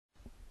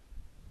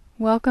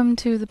Welcome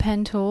to the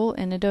pen tool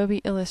in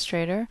Adobe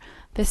Illustrator.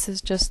 This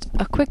is just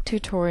a quick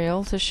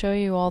tutorial to show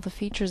you all the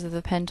features of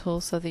the pen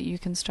tool so that you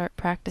can start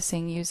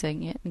practicing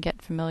using it and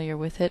get familiar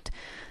with it.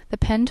 The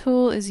pen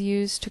tool is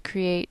used to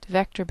create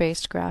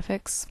vector-based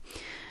graphics.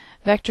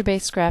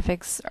 Vector-based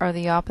graphics are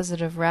the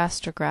opposite of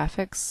raster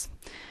graphics.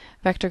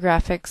 Vector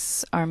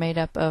graphics are made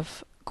up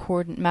of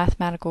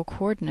mathematical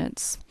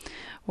coordinates,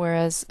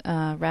 whereas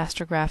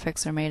raster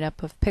graphics are made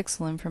up of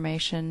pixel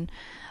information.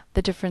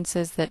 The difference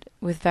is that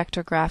with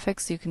vector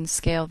graphics you can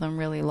scale them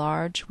really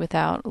large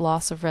without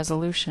loss of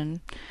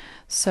resolution.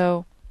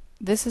 So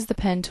this is the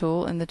pen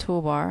tool in the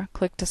toolbar.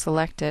 Click to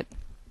select it.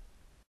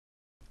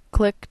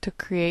 Click to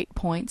create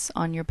points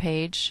on your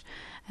page,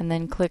 and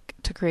then click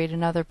to create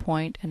another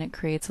point and it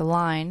creates a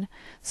line.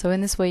 So in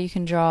this way you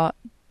can draw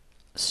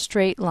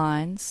straight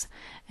lines,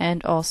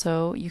 and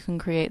also you can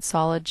create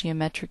solid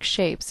geometric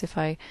shapes. If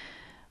I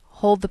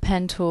hold the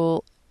pen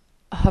tool,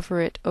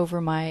 hover it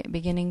over my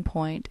beginning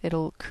point,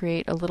 it'll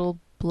create a little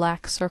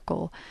black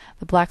circle.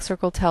 The black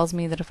circle tells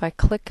me that if I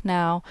click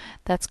now,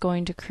 that's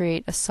going to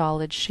create a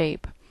solid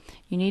shape.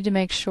 You need to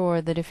make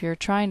sure that if you're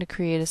trying to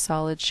create a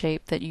solid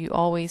shape that you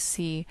always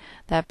see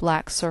that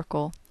black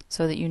circle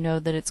so that you know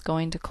that it's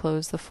going to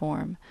close the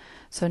form.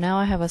 So now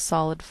I have a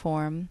solid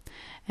form,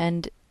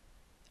 and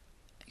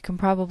you can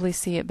probably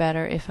see it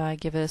better if I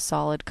give it a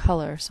solid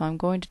color. So I'm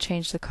going to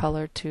change the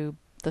color to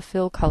the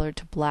fill color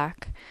to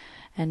black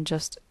and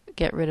just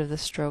get rid of the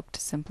stroke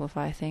to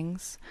simplify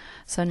things.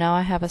 So now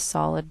I have a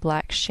solid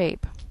black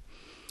shape.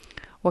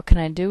 What can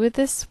I do with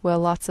this? Well,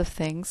 lots of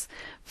things.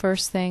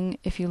 First thing,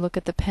 if you look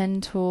at the pen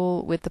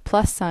tool with the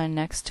plus sign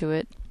next to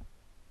it,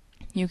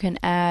 you can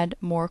add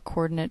more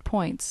coordinate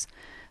points.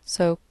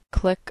 So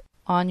click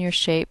on your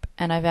shape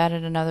and I've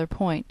added another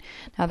point.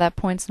 Now that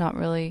point's not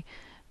really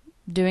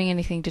doing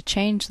anything to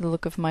change the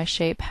look of my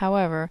shape.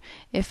 However,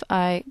 if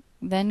I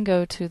then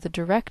go to the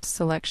direct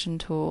selection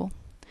tool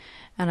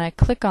and I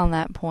click on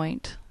that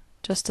point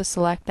just to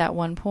select that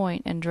one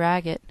point and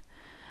drag it,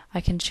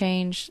 I can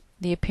change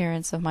the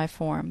appearance of my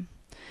form.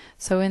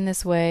 So in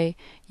this way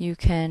you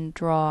can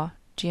draw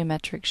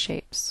geometric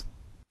shapes.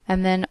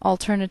 And then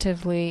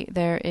alternatively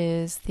there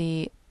is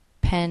the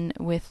pen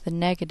with the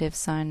negative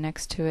sign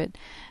next to it,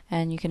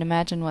 and you can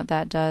imagine what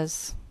that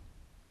does.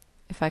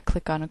 If I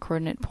click on a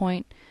coordinate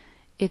point,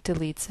 it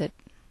deletes it.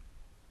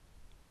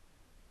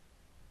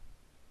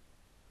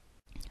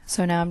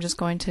 So now I'm just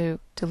going to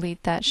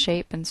delete that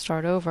shape and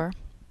start over.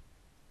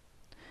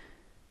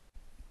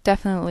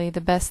 Definitely the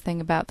best thing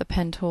about the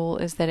pen tool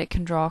is that it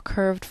can draw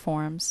curved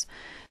forms.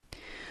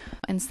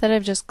 Instead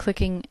of just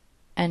clicking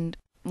and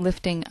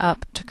lifting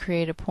up to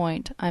create a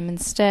point, I'm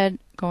instead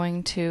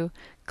going to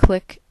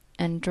click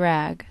and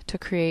drag to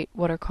create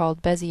what are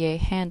called Bezier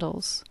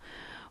handles,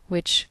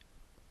 which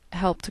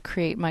help to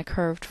create my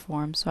curved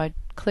form. So I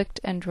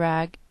clicked and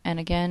drag, and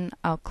again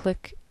I'll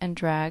click and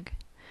drag,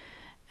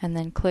 and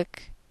then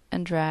click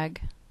and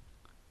drag,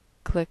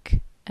 click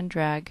and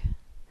drag,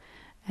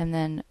 and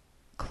then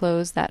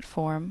close that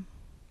form,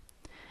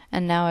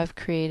 and now I've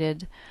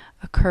created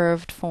a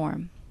curved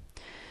form.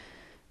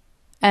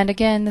 And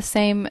again, the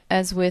same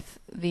as with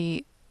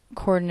the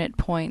coordinate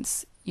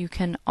points, you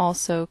can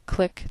also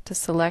click to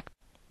select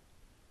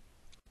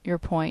your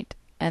point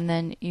and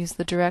then use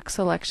the direct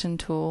selection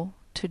tool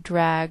to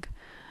drag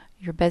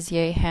your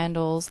Bezier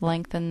handles,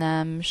 lengthen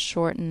them,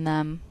 shorten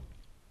them,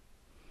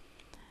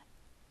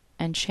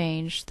 and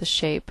change the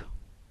shape.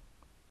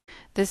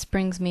 This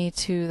brings me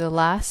to the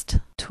last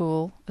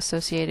tool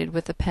associated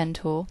with the pen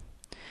tool,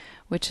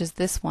 which is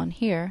this one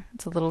here.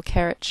 It's a little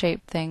carrot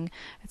shaped thing.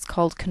 It's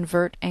called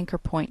Convert Anchor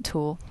Point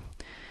tool.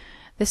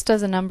 This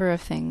does a number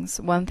of things.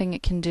 One thing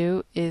it can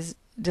do is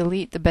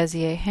delete the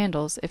Bezier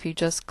handles. If you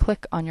just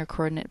click on your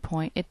coordinate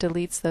point, it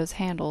deletes those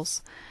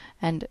handles,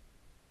 and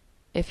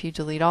if you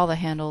delete all the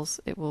handles,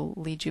 it will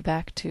lead you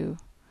back to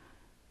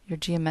your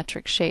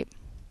geometric shape.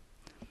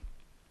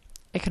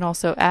 It can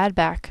also add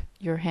back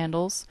your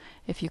handles.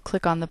 If you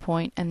click on the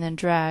point and then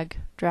drag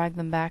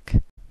them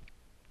back,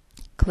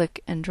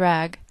 click and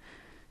drag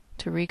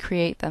to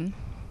recreate them.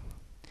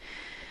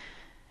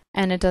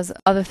 And it does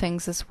other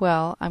things as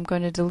well. I'm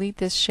going to delete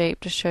this shape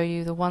to show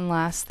you the one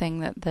last thing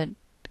that the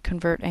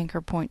Convert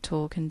Anchor Point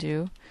tool can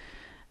do.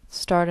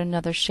 Start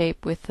another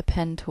shape with the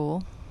pen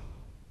tool.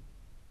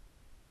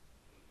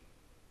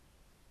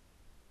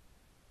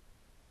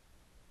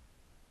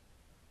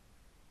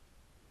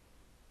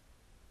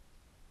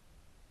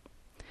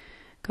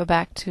 Go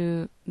back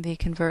to the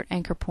Convert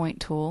Anchor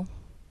Point tool.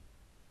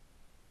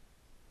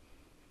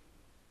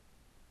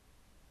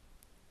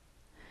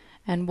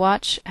 And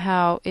watch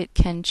how it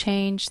can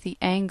change the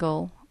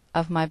angle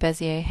of my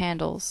Bezier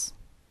handles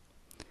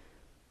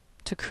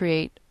to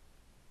create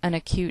an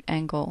acute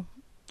angle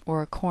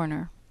or a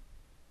corner.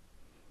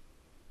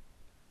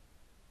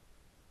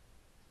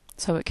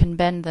 So it can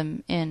bend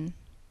them in.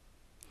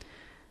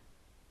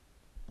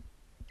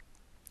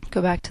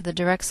 Go back to the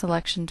direct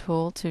selection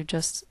tool to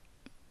just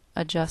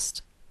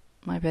adjust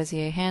my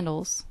Bezier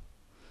handles.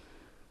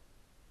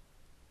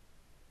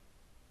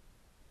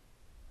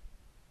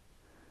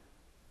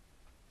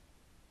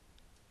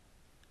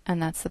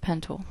 and that's the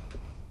pen tool.